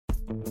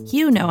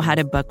You know how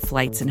to book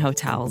flights and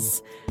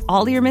hotels.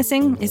 All you're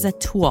missing is a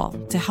tool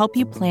to help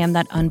you plan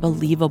that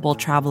unbelievable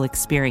travel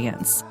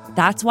experience.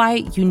 That's why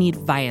you need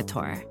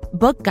Viator.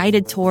 Book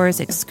guided tours,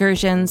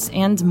 excursions,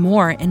 and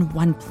more in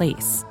one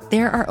place.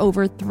 There are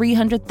over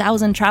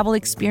 300,000 travel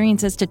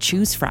experiences to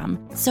choose from,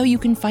 so you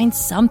can find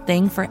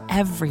something for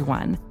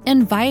everyone.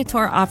 And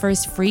Viator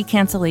offers free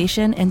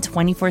cancellation and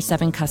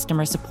 24/7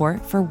 customer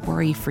support for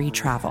worry-free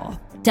travel.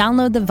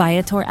 Download the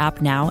Viator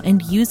app now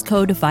and use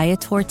code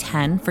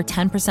Viator10 for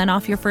 10%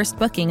 off your first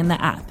booking in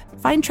the app.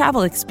 Find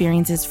travel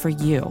experiences for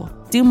you.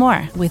 Do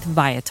more with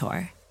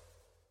Viator.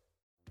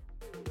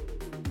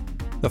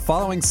 The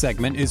following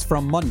segment is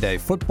from Monday,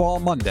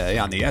 Football Monday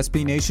on the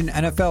SB Nation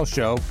NFL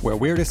Show, where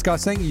we're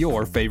discussing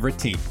your favorite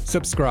team.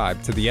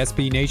 Subscribe to the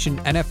SB Nation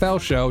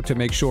NFL Show to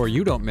make sure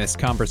you don't miss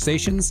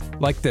conversations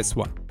like this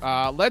one.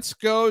 Let's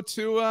go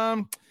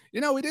to,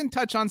 we didn't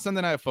touch on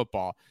Sunday Night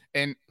Football,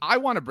 and I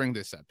want to bring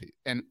this up, Pete,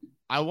 and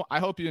I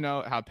hope you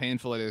know how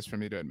painful it is for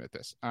me to admit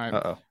this. All right.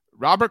 Uh-oh.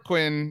 Robert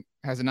Quinn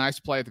has a nice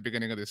play at the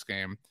beginning of this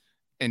game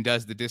and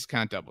does the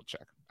discount double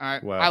check. All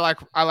right. Wow.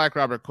 I like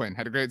Robert Quinn.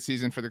 Had a great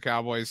season for the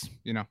Cowboys.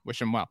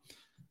 Wish him well.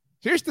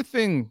 Here's the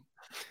thing,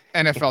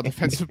 NFL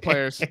defensive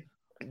players.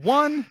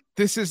 One,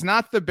 this is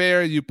not the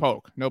bear you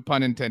poke, no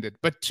pun intended.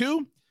 But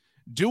two,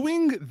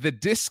 doing the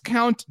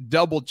discount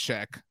double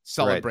check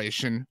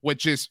celebration,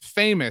 which is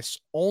famous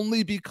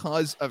only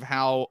because of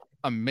how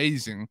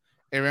amazing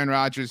Aaron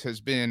Rodgers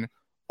has been,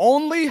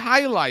 only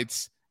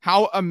highlights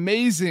how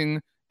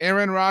amazing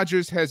Aaron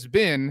Rodgers has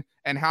been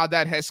and how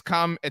that has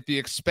come at the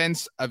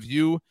expense of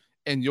you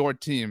and your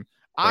team.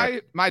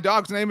 Right. My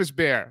dog's name is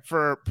Bear.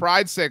 For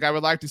pride's sake, I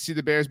would like to see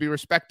the Bears be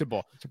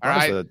respectable. All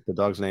right. The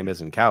dog's name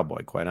isn't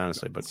Cowboy, quite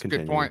honestly, but That's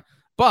continue. a good point.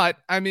 But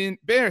I mean,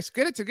 Bears,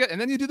 get it together. And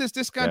then you do this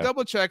discount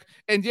double check.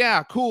 And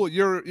yeah, cool.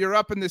 You're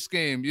up in this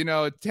game,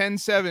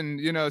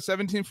 10-7,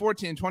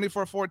 17-14,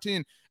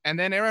 24-14. And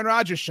then Aaron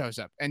Rodgers shows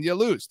up and you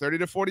lose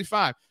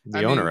 30-45.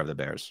 The owner of the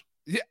Bears.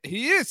 Yeah,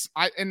 he is.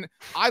 I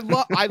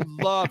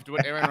loved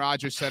what Aaron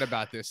Rodgers said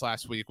about this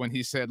last week when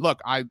he said,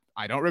 look, I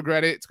don't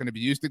regret it. It's going to be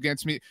used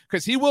against me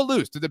because he will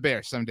lose to the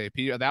Bears someday,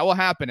 Peter. That will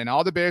happen. And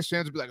all the Bears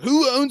fans will be like,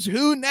 who owns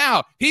who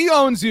now? He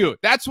owns you.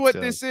 That's what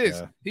this is.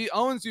 Yeah. He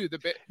owns you.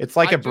 It's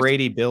like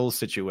Brady Bills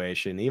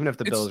situation. Even if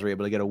the Bills are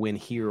able to get a win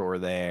here or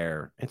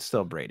there, it's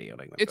still Brady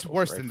owning them. It's Bills,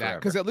 worse than that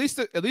because at least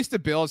the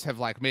Bills have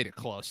made it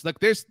close. Like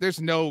there's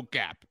no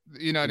gap.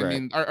 You know what I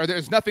mean? Or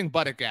there's nothing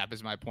but a gap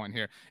is my point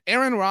here.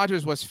 Aaron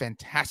Rodgers was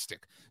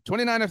fantastic.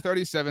 29 of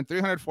 37,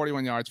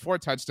 341 yards, 4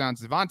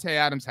 touchdowns. Davante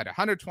Adams had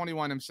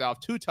 121 himself,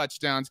 2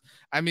 touchdowns.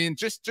 I mean,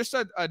 just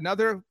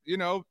another,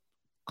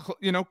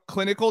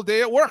 clinical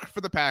day at work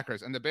for the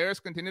Packers. And the Bears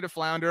continue to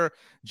flounder.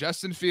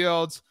 Justin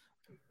Fields,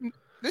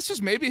 this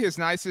is maybe his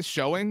nicest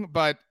showing,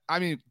 but I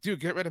mean, dude,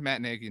 get rid of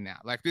Matt Nagy now.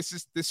 Like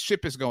this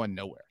ship is going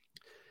nowhere.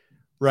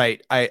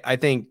 Right. I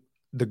think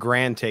the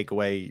grand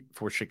takeaway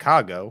for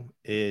Chicago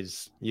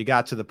is you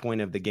got to the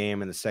point of the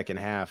game in the second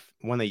half,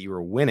 one that you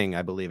were winning,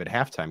 I believe, at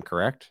halftime,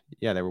 correct?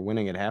 Yeah, they were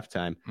winning at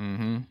halftime.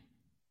 Mm-hmm.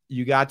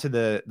 You got to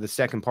the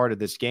second part of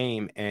this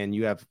game, and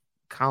you have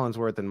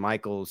Collinsworth and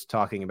Michaels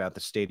talking about the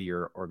state of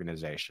your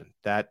organization.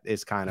 That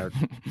is kind of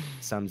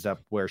sums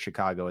up where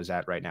Chicago is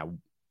at right now.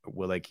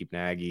 Will they keep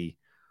Nagy?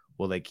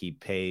 Will they keep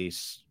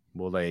Pace?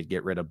 Will they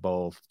get rid of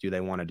both? Do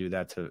they want to do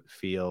that to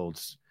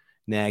Fields?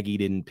 Nagy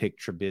didn't pick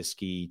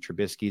Trubisky.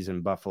 Trubisky's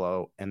in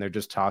Buffalo, and they're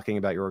just talking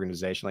about your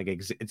organization. Like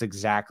it's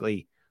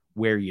exactly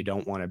where you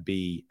don't want to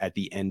be at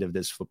the end of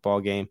this football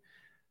game.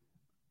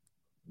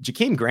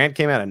 Jakeem Grant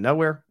came out of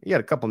nowhere. He had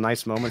a couple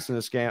nice moments in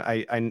this game.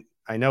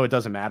 I know it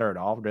doesn't matter at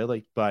all,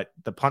 really, but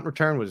the punt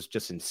return was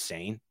just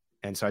insane.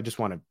 And so I just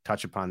want to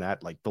touch upon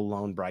that. Like the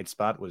lone bright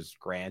spot was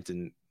Grant,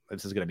 and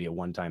this is going to be a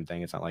one-time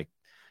thing. It's not like,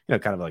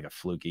 kind of like a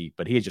fluky,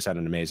 but he just had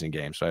an amazing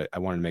game. So I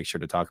wanted to make sure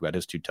to talk about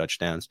his 2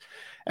 touchdowns.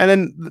 And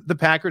then the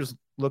Packers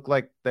look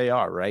like they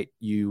are, right?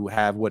 You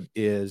have what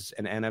is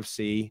an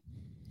NFC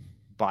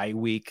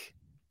bye-week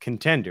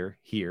contender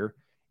here.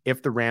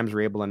 If the Rams are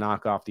able to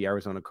knock off the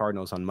Arizona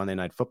Cardinals on Monday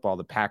Night Football,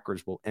 the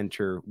Packers will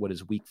enter what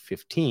is week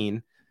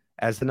 15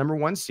 as the number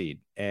 1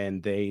 seed.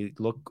 And they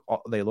look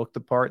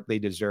the part. They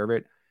deserve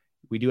it.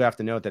 We do have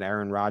to note that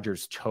Aaron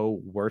Rodgers'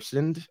 toe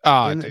worsened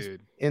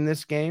in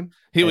this game.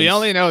 We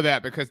only know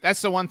that because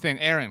that's the one thing.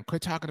 Aaron,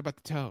 quit talking about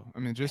the toe. I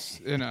mean, just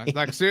he's Ben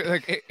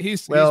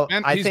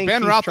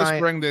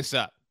Roethlisbergering this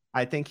up.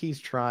 I think he's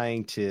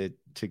trying to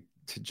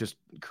just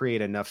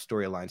create enough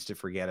storylines to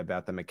forget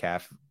about the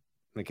Pat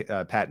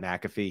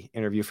McAfee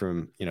interview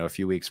from a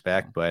few weeks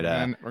back. But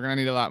we're gonna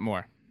need a lot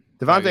more.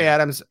 Davante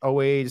Adams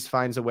always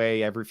finds a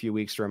way every few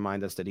weeks to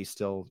remind us that he's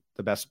still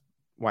the best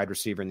wide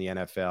receiver in the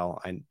NFL,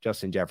 and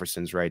Justin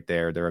Jefferson's right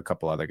there. There are a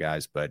couple other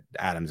guys, but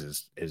Adams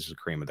is the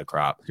cream of the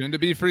crop. Soon to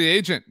be free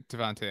agent,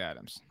 Davante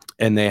Adams.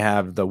 And they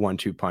have the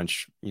 1-2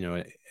 punch,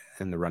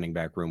 in the running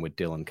back room with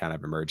Dillon kind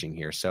of emerging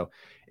here. So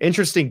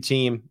interesting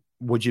team.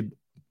 Would you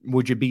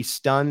be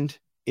stunned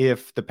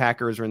if the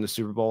Packers are in the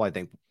Super Bowl? I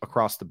think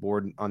across the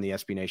board on the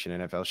SB Nation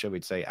NFL show,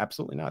 we'd say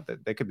absolutely not.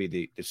 That they could be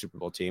the Super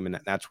Bowl team, and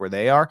that's where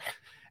they are.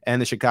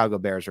 and the Chicago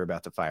Bears are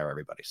about to fire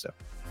everybody. So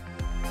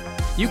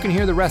You can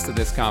hear the rest of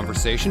this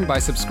conversation by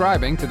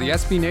subscribing to the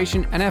SB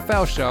Nation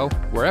NFL Show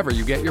wherever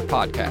you get your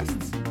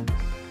podcasts.